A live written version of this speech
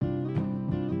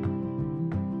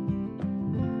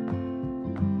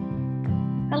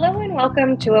and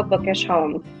welcome to A Bookish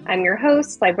Home. I'm your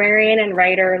host, librarian and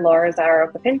writer Laura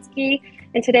Zaro-Kopinski,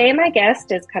 and today my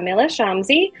guest is Kamila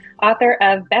Shamsie, author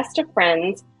of Best of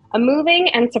Friends, a moving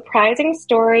and surprising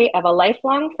story of a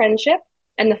lifelong friendship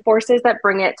and the forces that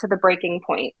bring it to the breaking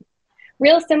point.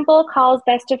 Real Simple calls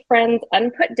Best of Friends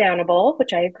unputdownable,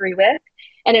 which I agree with,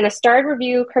 and in a starred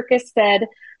review, Kirkus said,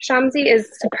 Shamsie is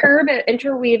superb at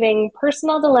interweaving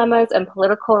personal dilemmas and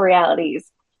political realities.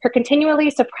 Her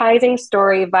continually surprising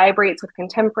story vibrates with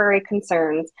contemporary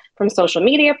concerns, from social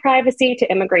media privacy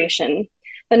to immigration.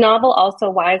 The novel also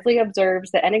wisely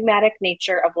observes the enigmatic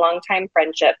nature of longtime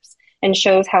friendships and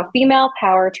shows how female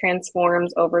power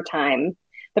transforms over time.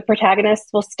 The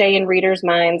protagonists will stay in readers'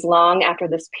 minds long after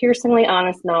this piercingly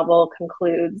honest novel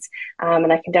concludes,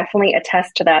 and I can definitely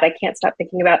attest to that. I can't stop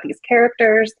thinking about these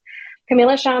characters.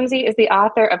 Kamila Shamsie is the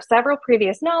author of several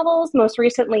previous novels, most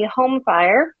recently Home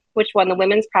Fire, which won the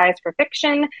Women's Prize for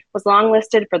Fiction, was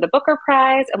longlisted for the Booker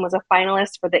Prize, and was a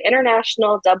finalist for the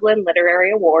International Dublin Literary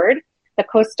Award, the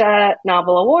Costa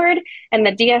Novel Award, and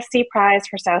the DSC Prize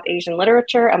for South Asian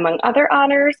Literature, among other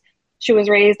honors. She was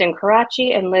raised in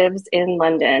Karachi and lives in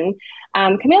London.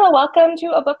 Kamila, welcome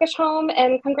to A Bookish Home,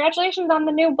 and congratulations on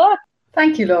the new book.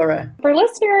 Thank you, Laura. For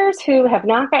listeners who have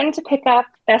not gotten to pick up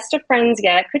Best of Friends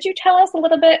yet, could you tell us a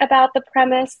little bit about the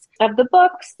premise of the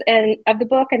book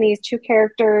and these two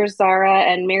characters, Zara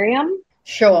and Miriam?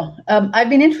 Sure. I've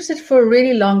been interested for a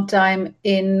really long time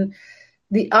in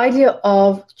the idea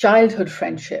of childhood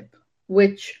friendship,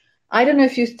 which I don't know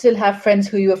if you still have friends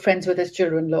who you were friends with as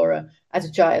children, Laura, as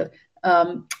a child.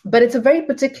 But it's a very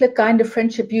particular kind of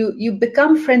friendship. You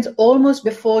become friends almost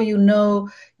before you know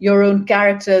your own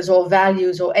characters or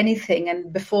values or anything,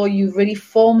 and before you've really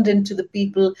formed into the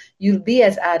people you'll be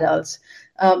as adults.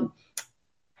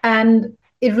 And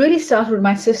it really started with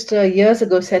my sister years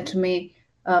ago said to me,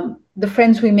 the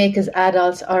friends we make as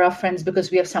adults are our friends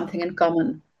because we have something in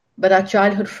common. But our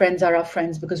childhood friends are our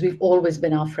friends because we've always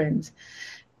been our friends.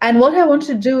 And what I want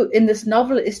to do in this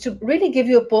novel is to really give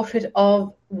you a portrait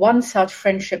of one such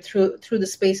friendship through the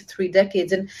space of 3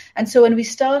 decades. And so when we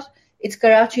start, it's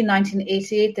Karachi,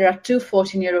 1988. There are two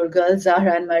 14-year-old girls,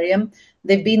 Zahra and Mariam.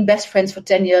 They've been best friends for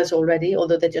 10 years already,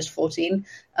 although they're just 14.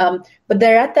 But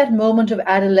they're at that moment of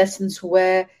adolescence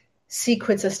where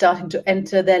secrets are starting to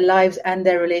enter their lives and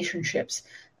their relationships,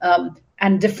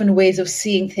 and different ways of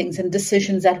seeing things and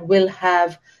decisions that will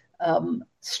have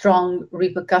strong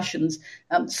repercussions.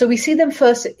 So we see them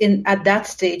first at that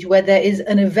stage where there is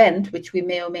an event, which we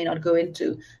may or may not go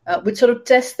into, which sort of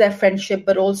tests their friendship,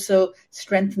 but also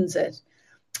strengthens it.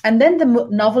 And then the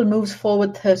novel moves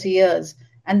forward 30 years,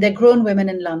 and they're grown women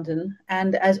in London.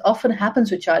 And as often happens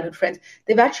with childhood friends,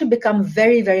 they've actually become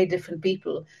very, very different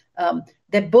people.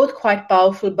 They're both quite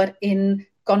powerful, but in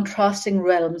contrasting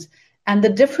realms. And the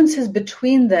differences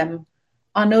between them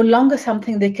are no longer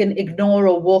something they can ignore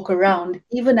or walk around,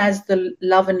 even as the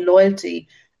love and loyalty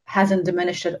hasn't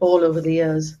diminished at all over the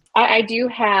years. I do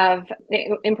have,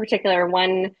 in particular,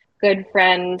 one good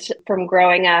friend from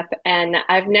growing up, and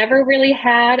I've never really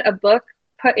had a book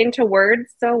put into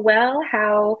words so well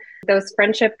how those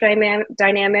friendship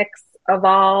dynamics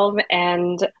evolve.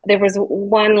 And there was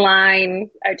one line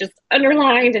I just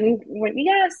underlined and went,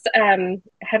 yes, I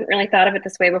hadn't really thought of it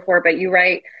this way before, but you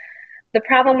write, the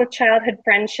problem with childhood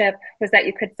friendship was that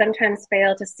you could sometimes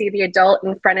fail to see the adult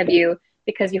in front of you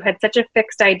because you had such a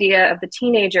fixed idea of the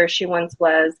teenager she once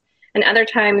was. And other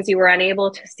times you were unable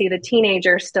to see the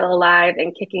teenager still alive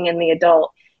and kicking in the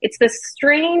adult. It's this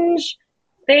strange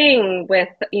thing with,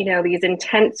 these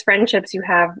intense friendships you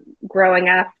have growing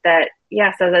up that,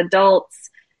 yes, as adults,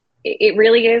 it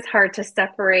really is hard to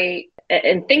separate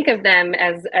and think of them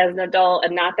as an adult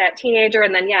and not that teenager.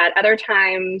 And then, at other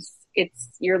times,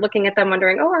 you're looking at them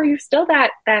wondering, oh, are you still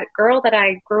that girl that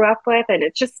I grew up with? And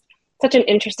it's just such an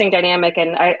interesting dynamic.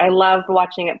 And I loved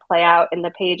watching it play out in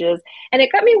the pages. And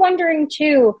it got me wondering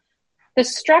too, the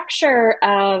structure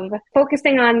of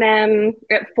focusing on them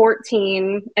at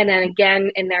 14 and then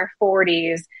again in their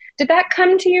 40s. Did that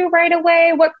come to you right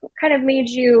away? What kind of made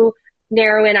you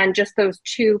narrow in on just those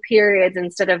two periods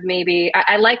instead of maybe,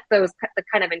 I like the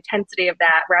kind of intensity of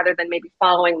that rather than maybe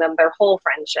following them their whole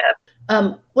friendship.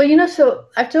 So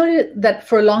I've told you that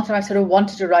for a long time I sort of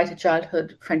wanted to write a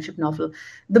childhood friendship novel.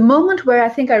 The moment where I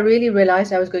think I really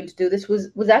realized I was going to do this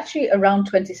was actually around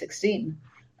 2016,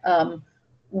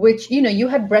 which, you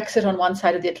had Brexit on one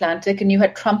side of the Atlantic and you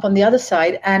had Trump on the other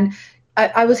side. And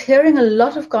I was hearing a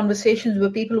lot of conversations where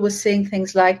people were saying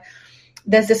things like,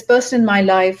 there's this person in my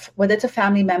life, whether it's a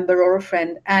family member or a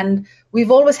friend, and we've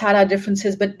always had our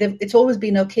differences, but it's always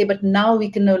been okay. But now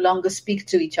we can no longer speak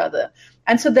to each other.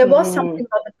 And so there was something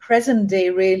about the present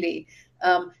day, really,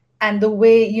 and the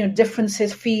way,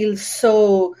 differences feel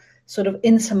so sort of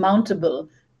insurmountable.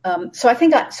 So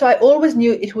I always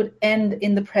knew it would end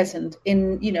in the present,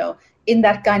 in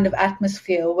that kind of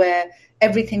atmosphere where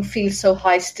everything feels so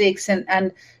high stakes,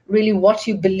 and really what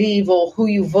you believe or who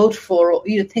you vote for, or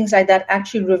things like that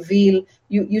actually reveal,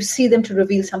 you see them to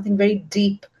reveal something very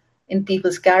deep in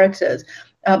people's characters.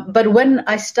 But when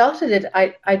I started it,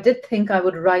 I did think I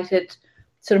would write it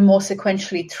sort of more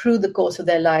sequentially through the course of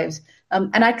their lives.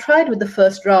 And I tried with the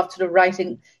first draft, sort of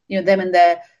writing, them in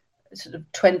their sort of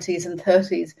 20s and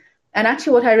 30s. And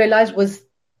actually what I realized was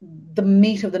the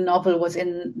meat of the novel was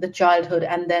in the childhood,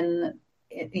 and then,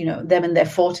 them in their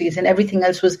 40s, and everything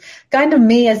else was kind of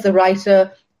me as the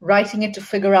writer writing it to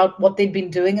figure out what they'd been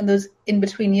doing in those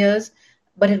in-between years.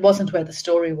 But it wasn't where the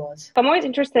story was. I'm always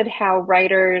interested how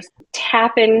writers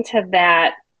tap into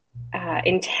that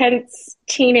intense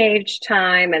teenage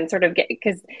time and sort of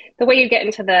because the way you get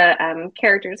into the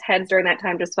characters' heads during that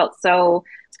time just felt so,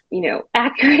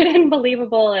 accurate and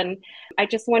believable. And I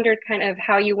just wondered kind of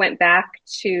how you went back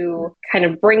to kind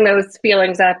of bring those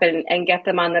feelings up and get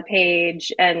them on the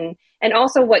page, and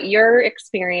also what your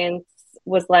experience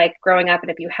was like growing up,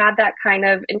 and if you had that kind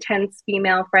of intense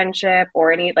female friendship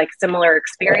or any like similar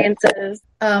experiences.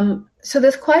 So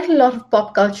there's quite a lot of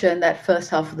pop culture in that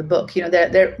first half of the book.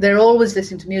 They're always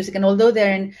listening to music, and although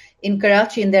they're in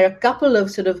Karachi, and there are a couple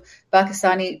of sort of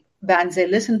Pakistani bands they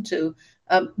listen to,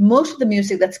 most of the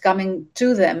music that's coming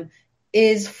to them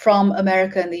is from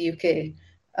America and the UK,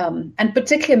 and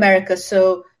particularly America.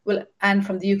 And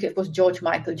from the UK, of course, George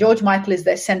Michael. George Michael is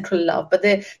their central love, but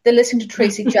they're listening to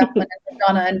Tracy Chapman and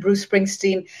Madonna and Bruce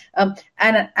Springsteen.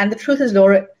 And the truth is,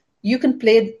 Laura, you can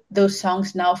play those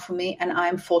songs now for me, and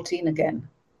I'm 14 again.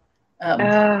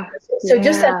 So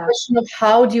just that question of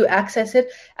how do you access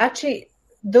it? Actually,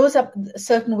 those are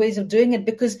certain ways of doing it,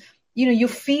 because you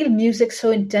feel music so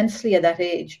intensely at that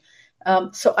age.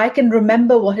 So I can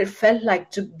remember what it felt like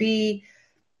to be,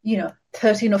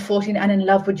 13 or 14 and in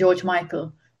love with George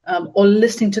Michael. Or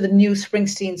listening to the new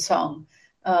Springsteen song.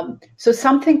 So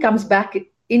something comes back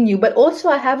in you. But also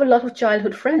I have a lot of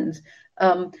childhood friends.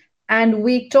 And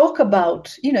we talk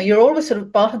about, you're always sort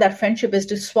of part of that friendship is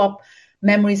to swap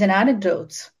memories and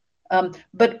anecdotes.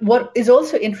 But what is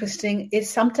also interesting is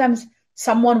sometimes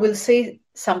someone will say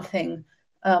something.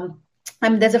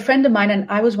 There's a friend of mine, and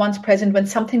I was once present when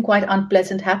something quite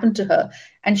unpleasant happened to her.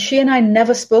 And she and I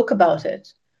never spoke about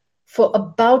it for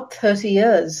about 30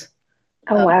 years.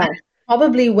 Oh, wow.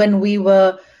 Probably when we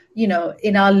were,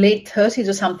 in our late 30s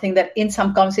or something, that in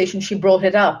some conversation she brought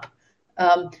it up.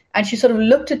 And she sort of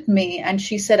looked at me and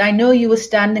she said, I know you were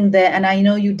standing there and I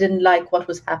know you didn't like what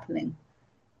was happening.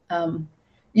 And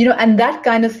that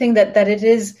kind of thing that it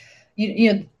is,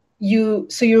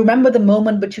 so you remember the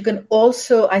moment, but you can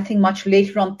also, I think, much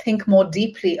later on think more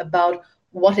deeply about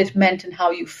what it meant and how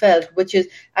you felt, which is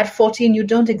at 14, you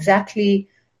don't exactly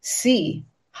see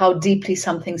how deeply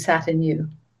something sat in you.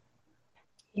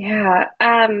 Yeah.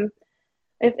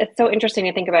 It's so interesting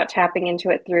to think about tapping into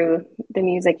it through the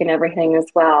music and everything as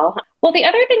well. Well, the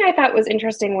other thing I thought was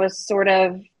interesting was sort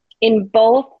of in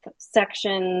both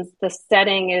sections, the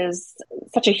setting is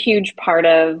such a huge part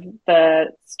of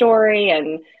the story,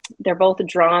 and they're both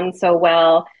drawn so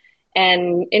well.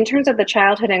 And in terms of the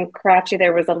childhood in Karachi,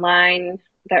 there was a line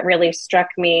that really struck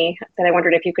me that I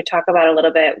wondered if you could talk about a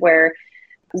little bit, where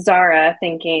Zara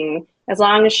thinking, as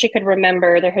long as she could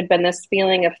remember, there had been this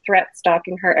feeling of threat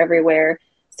stalking her everywhere.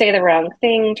 Say the wrong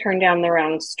thing, turn down the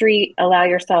wrong street, allow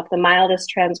yourself the mildest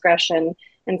transgression,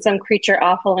 and some creature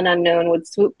awful and unknown would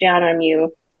swoop down on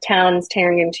you, talons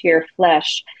tearing into your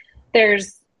flesh.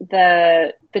 There's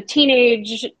the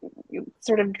teenage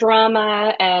sort of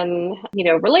drama and,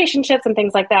 relationships and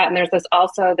things like that. And there's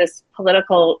this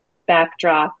political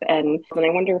backdrop. And I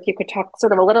wonder if you could talk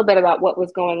sort of a little bit about what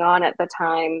was going on at the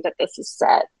time that this is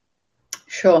set.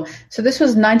 Sure. So this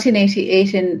was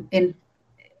 1988 in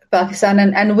Pakistan.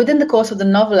 And within the course of the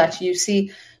novel, actually, you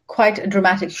see quite a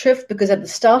dramatic shift, because at the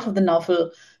start of the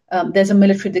novel, there's a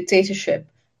military dictatorship.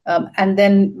 And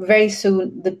then very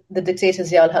soon the dictator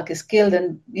Ziaul Haq is killed.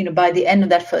 And, by the end of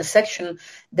that first section,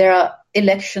 there are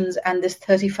elections and this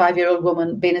 35-year-old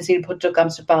woman, Benazir Bhutto,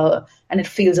 comes to power, and it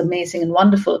feels amazing and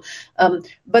wonderful.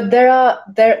 But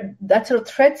that sort of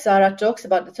threat Zara talks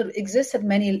about that sort of exists at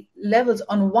many levels.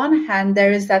 On one hand,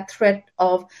 there is that threat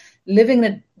of living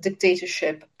in a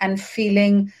dictatorship and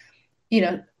feeling,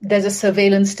 there's a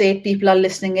surveillance state, people are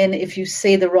listening in. If you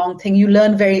say the wrong thing, you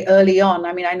learn very early on.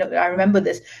 I mean, I remember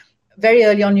this. Very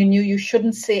early on, you knew you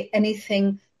shouldn't say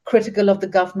anything critical of the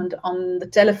government on the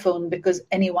telephone because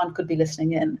anyone could be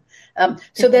listening in.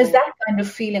 So there's that kind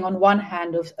of feeling on one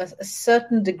hand of a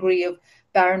certain degree of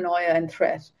paranoia and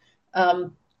threat.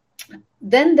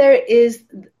 Then there is,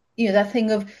 that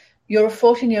thing of you're a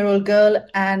 14-year-old girl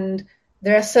and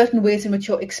there are certain ways in which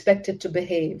you're expected to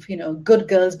behave. Good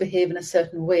girls behave in a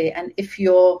certain way. And if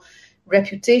your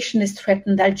reputation is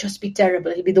threatened, that'll just be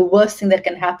terrible. It'll be the worst thing that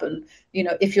can happen,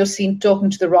 if you're seen talking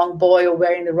to the wrong boy or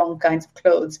wearing the wrong kinds of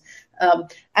clothes.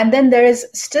 And then there is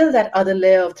still that other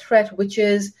layer of threat, which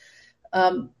is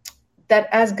that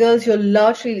as girls, you're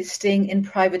largely staying in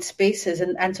private spaces,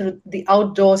 and sort of the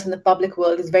outdoors and the public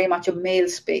world is very much a male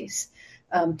space.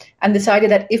 And this idea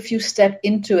that if you step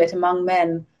into it among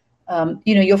men,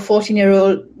 you're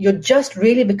 14-year-old, you're just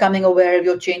really becoming aware of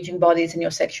your changing bodies and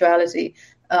your sexuality,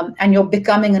 and you're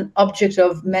becoming an object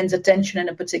of men's attention in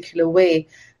a particular way.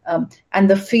 And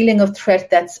the feeling of threat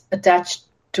that's attached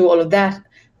to all of that.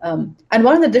 And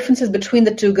one of the differences between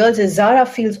the two girls is Zara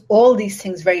feels all these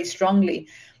things very strongly.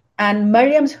 And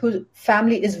Mariam's, whose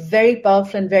family is very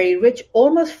powerful and very rich,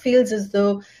 almost feels as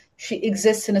though she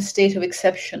exists in a state of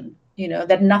exception,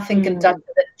 that nothing can touch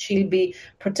her, that she'll be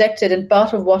protected. And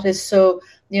part of what is so,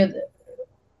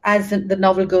 as the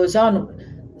novel goes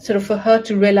on, sort of for her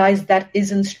to realize that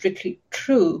isn't strictly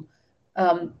true,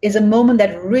 is a moment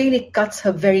that really cuts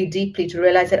her very deeply, to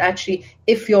realize that actually,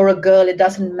 if you're a girl, it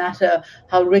doesn't matter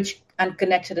how rich and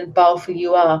connected and powerful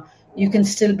you are, you can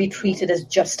still be treated as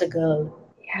just a girl.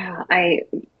 Yeah,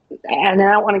 and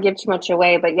I don't want to give too much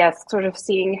away, but yes, sort of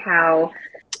seeing how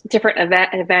different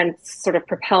events sort of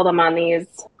propel them on these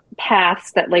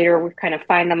paths that later we kind of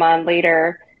find them on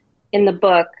later in the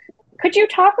book. Could you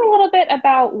talk a little bit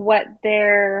about what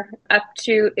they're up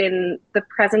to in the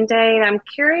present day? And I'm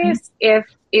curious if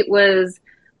it was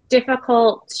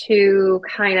difficult to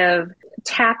kind of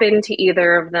tap into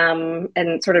either of them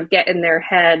and sort of get in their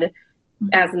head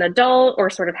as an adult, or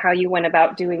sort of how you went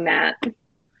about doing that.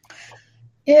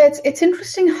 Yeah, it's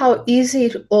interesting how easy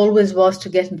it always was to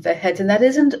get into their heads, and that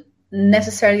isn't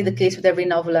necessarily the case with every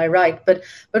novel I write. But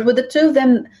with the two of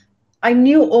them, I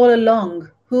knew all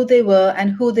along who they were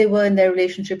and who they were in their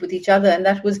relationship with each other, and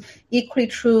that was equally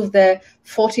true of their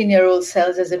 14-year-old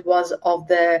selves as it was of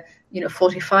their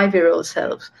 45-year-old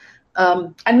selves.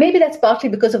 And maybe that's partly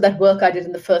because of that work I did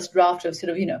in the first draft of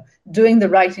sort of doing the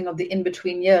writing of the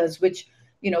in-between years, which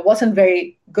wasn't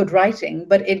very good writing,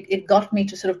 but it got me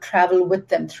to sort of travel with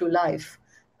them through life.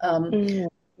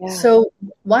 So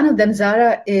one of them,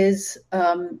 Zara, is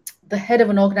the head of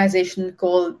an organization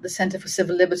called the Center for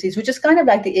Civil Liberties, which is kind of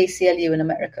like the ACLU in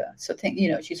America. So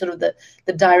she's sort of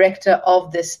the director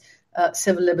of this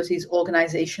civil liberties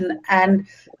organization, and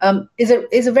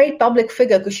is a very public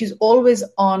figure because she's always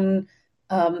on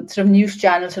sort of news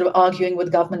channels, sort of arguing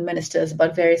with government ministers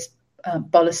about various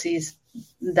policies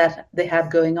that they have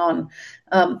going on.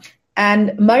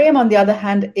 And Mariam, on the other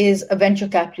hand, is a venture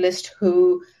capitalist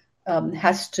who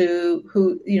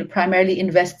primarily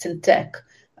invests in tech.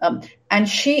 And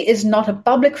she is not a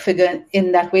public figure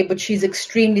in that way, but she's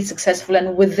extremely successful,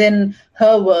 and within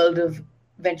her world of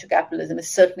venture capitalism is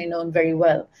certainly known very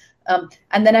well.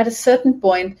 And then at a certain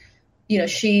point,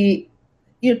 she,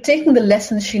 taking the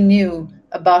lessons she knew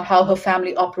about how her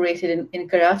family operated in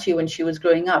Karachi when she was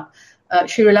growing up,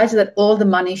 she realizes that all the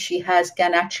money she has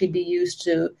can actually be used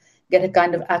to get a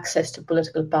kind of access to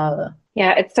political power.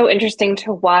 Yeah, it's so interesting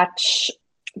to watch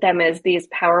them as these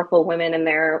powerful women in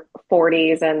their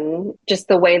 40s, and just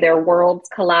the way their worlds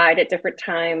collide at different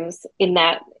times in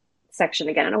that section.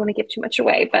 Again, I don't want to give too much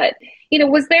away, but,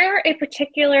 was there a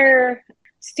particular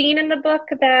scene in the book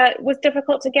that was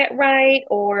difficult to get right,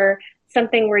 or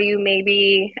something where you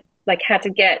maybe had to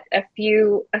get a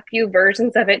few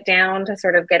versions of it down to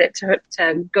sort of get it to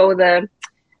go the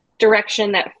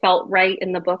direction that felt right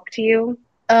in the book to you?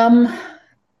 And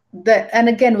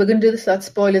again, we're going to do this without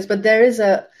spoilers, but there is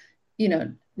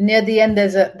near the end,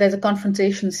 there's a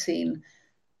confrontation scene,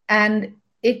 and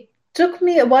it took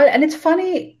me a while. And it's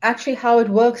funny actually how it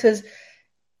works is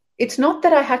it's not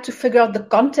that I had to figure out the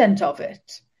content of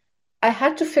it. I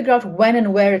had to figure out when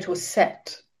and where it was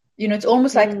set. It's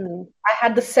almost like I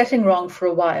had the setting wrong for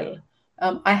a while.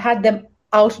 I had them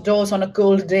outdoors on a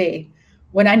cold day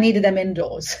when I needed them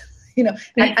indoors. And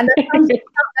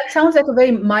that sounds like a very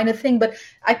minor thing, but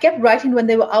I kept writing when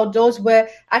they were outdoors, where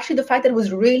actually the fact that it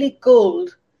was really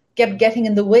cold kept getting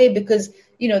in the way, because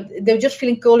they were just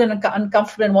feeling cold and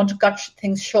uncomfortable and want to cut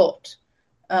things short.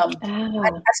 And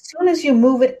as soon as you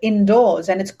move it indoors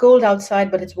and it's cold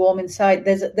outside but it's warm inside,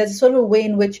 there's a sort of a way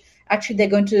in which actually they're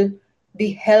going to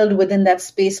be held within that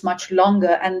space much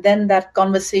longer, and then that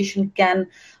conversation can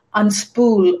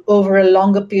unspool over a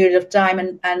longer period of time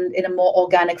and in a more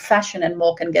organic fashion, and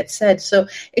more can get said. So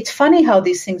it's funny how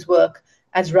these things work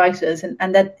as writers,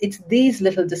 and that it's these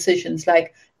little decisions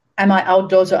like am I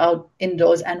outdoors or out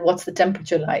indoors, and what's the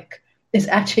temperature like, is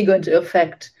actually going to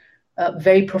affect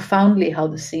very profoundly how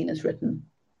the scene is written.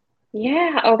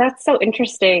 Yeah. Oh, that's so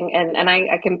interesting. And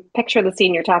I can picture the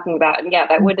scene you're talking about. And yeah,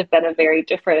 that would have been a very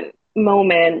different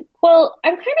moment. Well,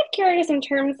 I'm kind of curious in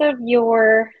terms of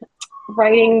your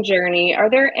writing journey. Are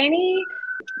there any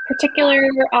particular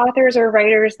authors or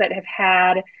writers that have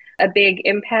had a big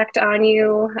impact on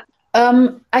you?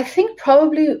 I think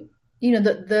probably,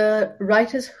 the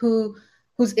writers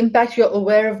whose impact you're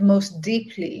aware of most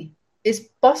deeply is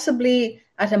possibly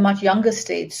at a much younger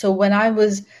stage. So when I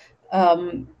was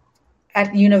um,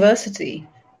 at university,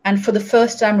 and for the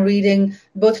first time reading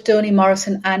both Toni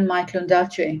Morrison and Michael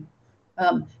Ondaatje,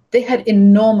 they had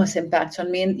enormous impacts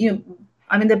on me. And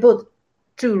I mean, they're both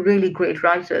two really great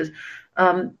writers.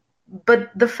 Um, but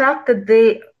the fact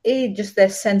that just their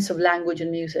sense of language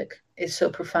and music is so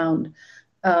profound.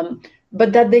 Um,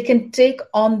 but that they can take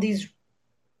on these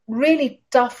really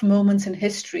tough moments in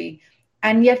history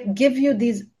and yet give you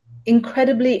these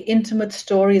incredibly intimate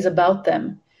stories about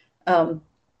them. Um,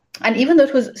 and even though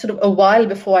it was sort of a while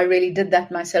before I really did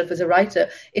that myself as a writer,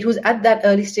 it was at that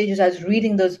early stages I was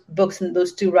reading those books and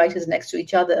those two writers next to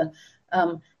each other,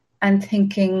 um, and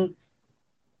thinking,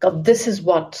 God, this is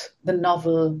what the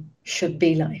novel should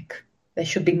be like. There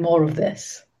should be more of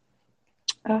this.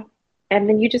 Oh, and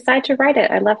then you decide to write it.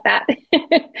 I love that.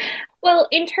 Well,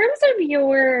 in terms of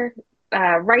your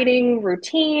writing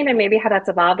routine and maybe how that's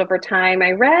evolved over time,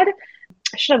 I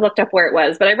should have looked up where it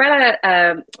was, but I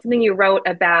read something you wrote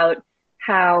about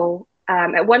how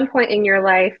at one point in your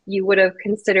life you would have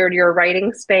considered your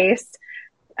writing space,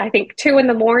 I think, 2 in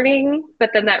the morning,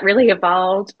 but then that really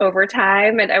evolved over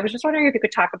time. And I was just wondering if you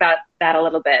could talk about that a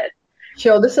little bit.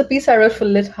 Sure, this is a piece I wrote for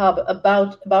LitHub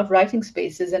about writing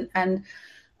spaces, and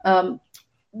um,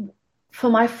 for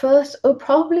my first,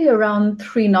 probably around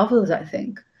three novels, I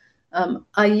think.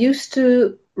 I used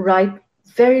to write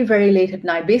very, very late at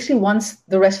night, basically once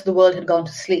the rest of the world had gone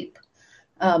to sleep.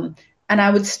 And I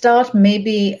would start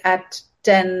maybe at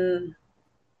 10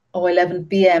 or 11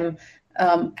 p.m.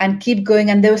 And keep going.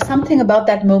 And there was something about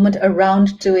that moment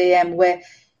around 2 a.m. where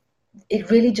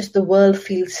it really just, the world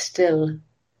feels still.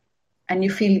 And you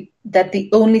feel that the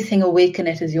only thing awake in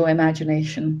it is your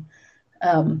imagination.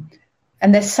 And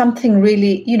there's something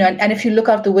really, and if you look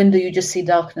out the window, you just see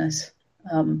darkness.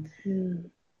 Mm.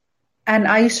 And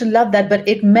I used to love that, but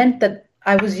it meant that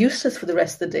I was useless for the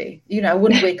rest of the day. I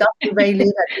wouldn't wake up till very late.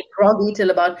 I'd be groggy till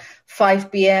about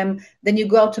 5 p.m. Then you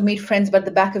go out to meet friends, but at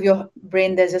the back of your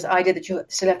brain, there's this idea that you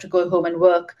still have to go home and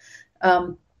work.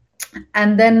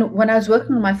 And then when I was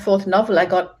working on my fourth novel, I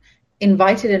got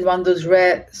invited in one of those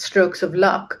rare strokes of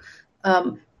luck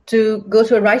to go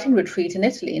to a writing retreat in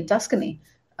Italy, in Tuscany.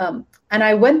 And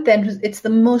I went there, and it's the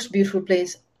most beautiful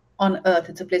place on earth.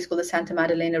 It's a place called the Santa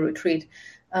Maddalena Retreat.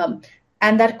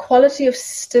 And that quality of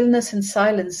stillness and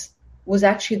silence was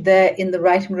actually there in the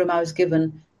writing room I was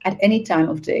given at any time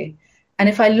of day. And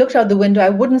if I looked out the window, I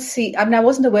wouldn't see, I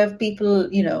wasn't aware of people,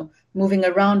 moving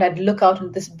around. I'd look out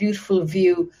at this beautiful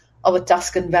view of a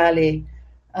Tuscan valley.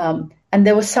 And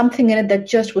there was something in it that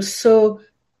just was so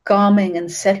calming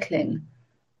and settling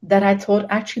that I thought,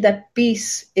 actually, that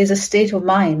peace is a state of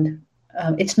mind.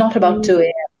 It's not about 2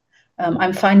 a.m.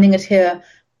 I'm finding it here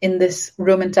in this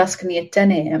room in Tuscany at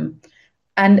 10 a.m.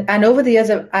 And over the years,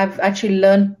 I've actually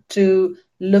learned to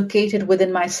locate it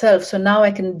within myself. So now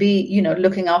I can be,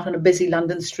 looking out on a busy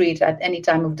London street at any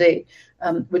time of day,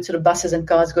 with sort of buses and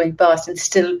cars going past, and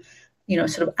still,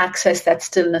 sort of access that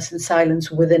stillness and silence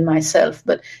within myself.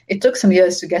 But it took some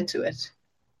years to get to it.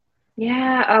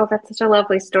 Yeah. Oh, that's such a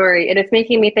lovely story. And it's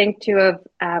making me think too of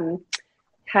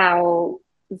how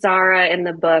Zara in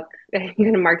the book, I'm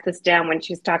going to mark this down when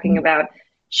she's talking about,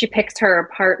 she picks her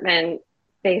apartment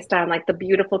based on like the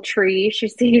beautiful tree she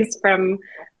sees from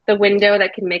the window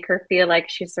that can make her feel like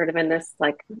she's sort of in this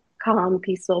like calm,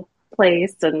 peaceful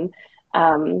place. And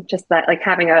just that, like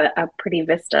having a pretty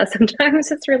vista sometimes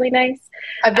it's really nice.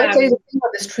 I've got to tell you the thing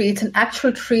about this tree. It's an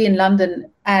actual tree in London.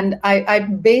 And I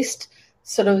based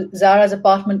sort of Zara's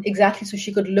apartment exactly so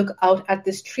she could look out at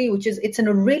this tree, it's in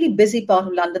a really busy part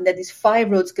of London. There are these 5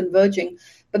 roads converging,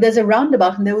 but there's a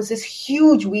roundabout, and there was this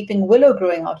huge weeping willow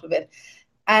growing out of it.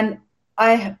 And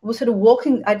I was sort of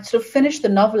walking, I'd sort of finished the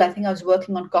novel. I think I was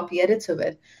working on copy edits of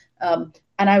it. And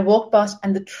I walked past,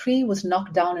 and the tree was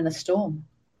knocked down in a storm.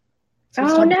 So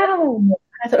oh, no.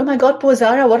 I thought, oh my God, poor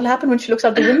Zara, what'll happen when she looks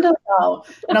out the window now?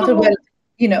 And I thought,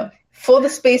 well, for the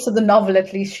space of the novel,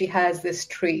 at least she has this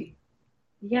tree.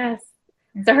 Yes.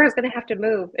 Zara's going to have to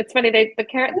move. It's funny, the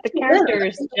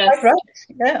characters just... Right.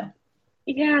 Yeah.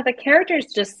 Yeah, the characters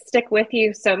just stick with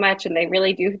you so much, and they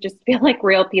really do just feel like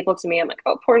real people to me. I'm like,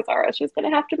 oh, poor Zara, she's gonna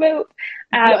have to move.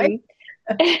 Right. Um,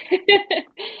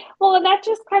 well, and that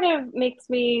just kind of makes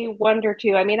me wonder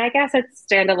too. I mean, I guess it's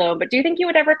standalone, but do you think you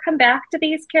would ever come back to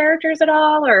these characters at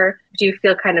all, or do you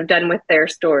feel kind of done with their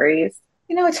stories?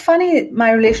 It's funny,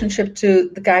 my relationship to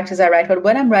the characters I write, but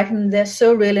when I'm writing them, they're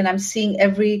so real and I'm seeing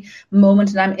every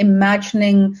moment and I'm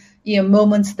imagining,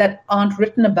 moments that aren't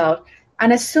written about.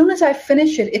 And as soon as I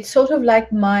finish it, it's sort of like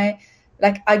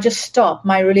I just stop,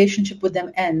 my relationship with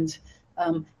them ends.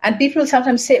 And people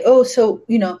sometimes say, oh, so,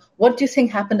 what do you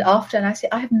think happened after? And I say,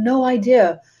 I have no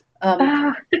idea.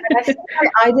 Ah, And I think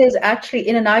my idea is actually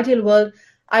in an ideal world,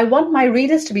 I want my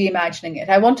readers to be imagining it.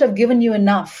 I want to have given you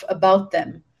enough about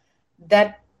them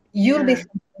that you'll be yeah.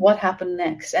 thinking what happened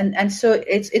next. And so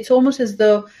it's almost as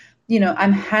though,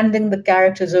 I'm handing the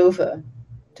characters over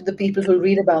to the people who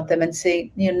read about them and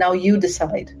say, now you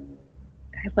decide.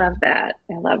 I love that.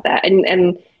 I love that.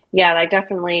 And yeah, I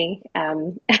definitely have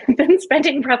been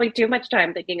spending probably too much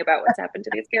time thinking about what's happened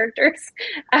to these characters.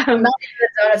 Well, now Um,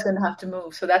 Zara's going to have to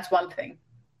move, so that's one thing.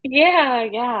 yeah,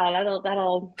 yeah, that'll,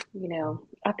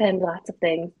 upend lots of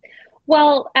things.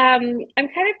 Well, I'm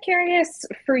kind of curious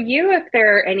for you if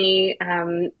there are any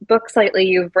books lately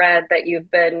you've read that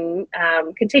you've been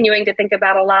continuing to think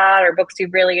about a lot, or books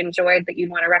you've really enjoyed that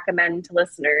you'd want to recommend to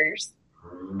listeners.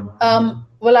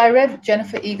 Well, I read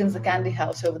Jennifer Egan's The Candy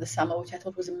House over the summer, which I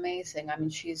thought was amazing. I mean,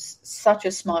 she's such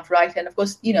a smart writer. And of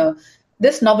course,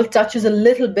 this novel touches a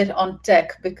little bit on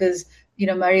tech because,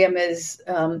 Mariam is,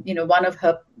 one of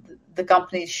the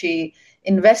companies she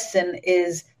invests in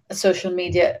is a social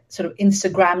media sort of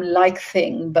Instagram-like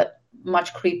thing, but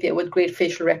much creepier with great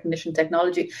facial recognition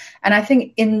technology. And I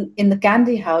think in The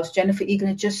Candy House, Jennifer Egan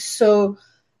is just so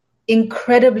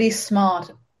incredibly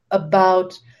smart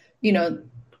about, you know,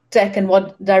 tech and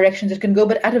what directions it can go,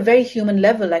 but at a very human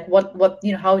level, like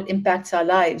how it impacts our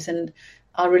lives and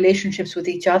our relationships with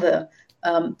each other.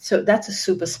 So that's a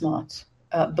super smart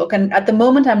book. And at the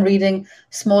moment, I'm reading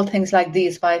Small Things Like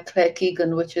These by Claire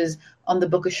Keegan, which is on the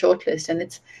Booker shortlist, and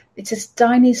it's this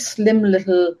tiny, slim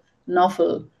little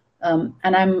novel, and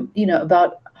I'm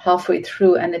about halfway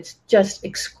through, and it's just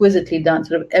exquisitely done.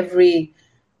 Sort of every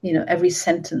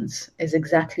sentence is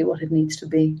exactly what it needs to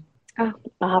be. Oh,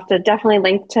 I'll have to definitely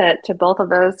link to both of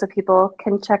those so people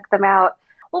can check them out.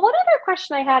 Well, one other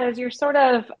question I had is you're sort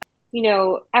of,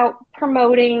 out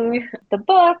promoting the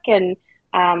book and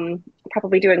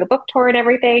probably doing a book tour and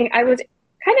everything. I was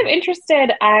kind of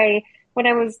interested. When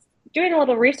I was doing a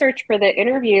little research for the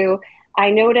interview,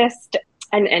 I noticed,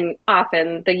 and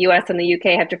often the US and the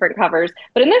UK have different covers,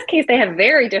 but in this case, they have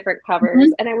very different covers.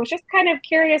 Mhm. And I was just kind of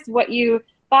curious what you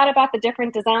thought about the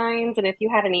different designs and if you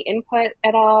had any input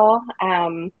at all.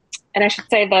 And I should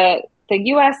say the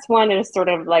US one is sort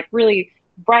of like really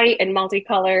bright and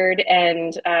multicolored,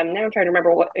 and now I'm trying to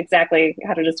remember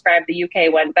how to describe the UK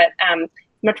one, but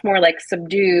much more like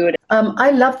subdued.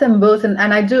 I love them both, and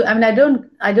I do. I mean,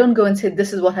 I don't go and say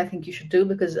this is what I think you should do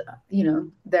because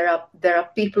there are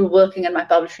people working in my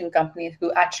publishing company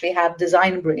who actually have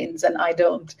design brains, and I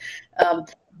don't.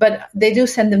 But they do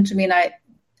send them to me, and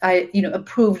I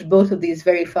approved both of these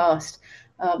very fast.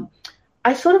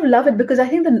 I sort of love it because I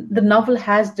think the novel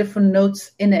has different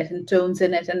notes in it and tones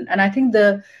in it, and I think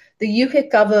the UK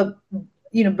cover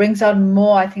brings out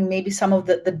more. I think maybe some of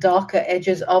the darker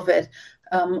edges of it.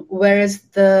 Whereas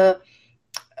the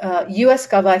US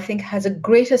cover, I think, has a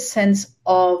greater sense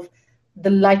of the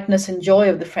lightness and joy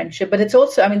of the friendship. But it's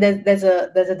also, I mean, there's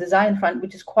a design front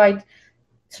which is quite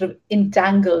sort of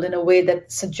entangled in a way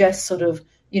that suggests sort of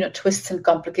twists and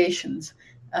complications.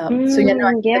 So yeah,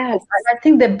 no, Yes. I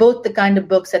think they're both the kind of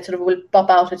books that sort of will pop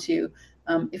out at you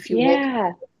if you walk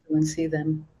Yeah. through and see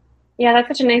them. Yeah, that's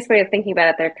such a nice way of thinking about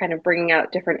it. They're kind of bringing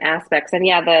out different aspects. And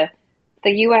yeah,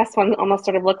 the US one almost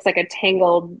sort of looks like a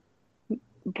tangled,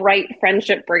 bright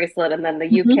friendship bracelet, and then the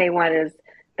Mhm. UK one is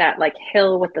that like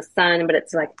hill with the sun, but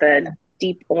it's like the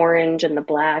deep orange and the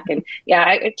black. And yeah,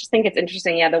 I just think it's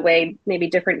interesting. Yeah, the way maybe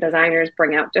different designers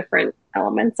bring out different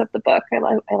elements of the book. I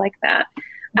like that.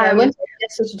 Yeah, I Um, went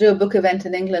yesterday to do a book event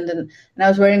in England, and I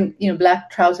was wearing black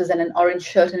trousers and an orange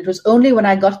shirt, and it was only when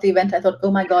I got to the event I thought,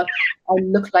 oh my God, I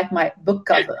look like my book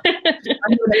cover. I'm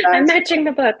I'm embarrassed. matching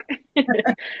the book.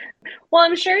 Well,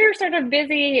 I'm sure you're sort of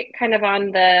busy kind of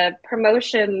on the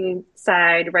promotion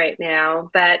side right now,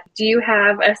 but do you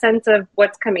have a sense of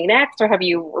what's coming next, or have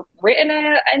you written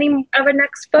any of a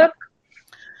next book?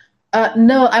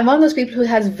 No, I'm one of those people who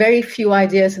has very few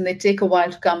ideas and they take a while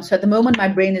to come. So at the moment, my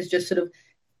brain is just sort of,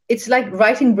 it's like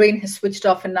writing brain has switched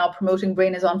off and now promoting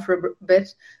brain is on for a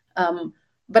bit.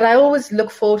 But I always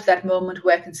look forward to that moment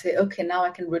where I can say, okay, now I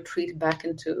can retreat back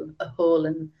into a hole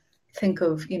and think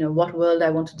of, what world I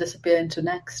want to disappear into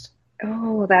next.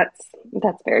 Oh, that's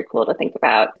very cool to think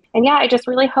about. And yeah, I just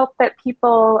really hope that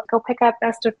people go pick up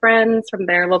Best of Friends from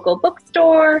their local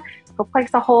bookstore, go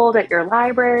place a hold at your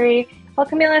library. Well,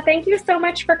 Kamila, thank you so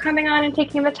much for coming on and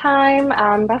taking the time.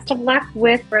 Best of luck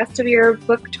with the rest of your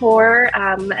book tour.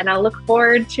 And I'll look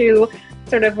forward to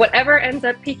sort of whatever ends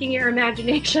up piquing your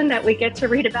imagination that we get to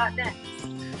read about next.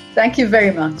 Thank you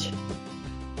very much.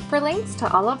 For links to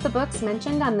all of the books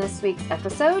mentioned on this week's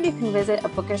episode, you can visit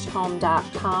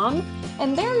abookishhome.com,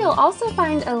 and there you'll also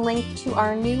find a link to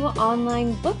our new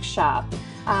online bookshop.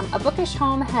 A Bookish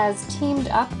Home has teamed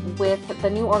up with the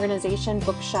new organization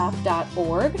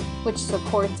bookshop.org, which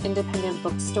supports independent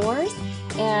bookstores.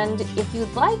 And if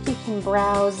you'd like, you can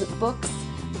browse books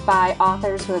by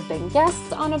authors who have been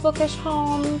guests on A Bookish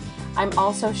Home. I'm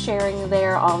also sharing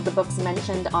there all of the books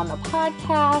mentioned on the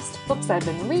podcast, books I've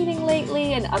been reading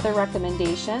lately, and other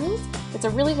recommendations. It's a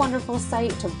really wonderful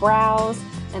site to browse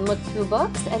and look through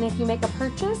books, and if you make a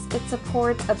purchase, it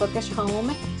supports A Bookish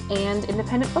Home and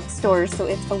independent bookstores, so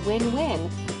it's a win-win.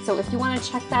 So if you want to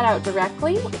check that out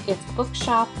directly, it's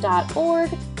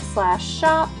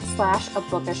bookshop.org/shop/A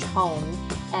Bookish Home,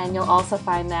 and you'll also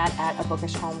find that at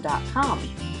abookishhome.com.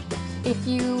 If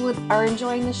you are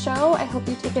enjoying the show, I hope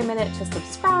you take a minute to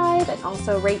subscribe and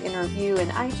also rate and review in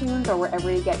iTunes or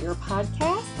wherever you get your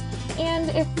podcasts.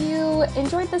 And if you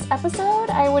enjoyed this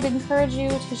episode, I would encourage you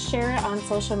to share it on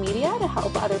social media to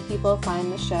help other people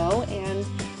find the show and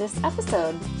this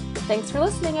episode. Thanks for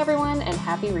listening, everyone, and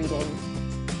happy reading.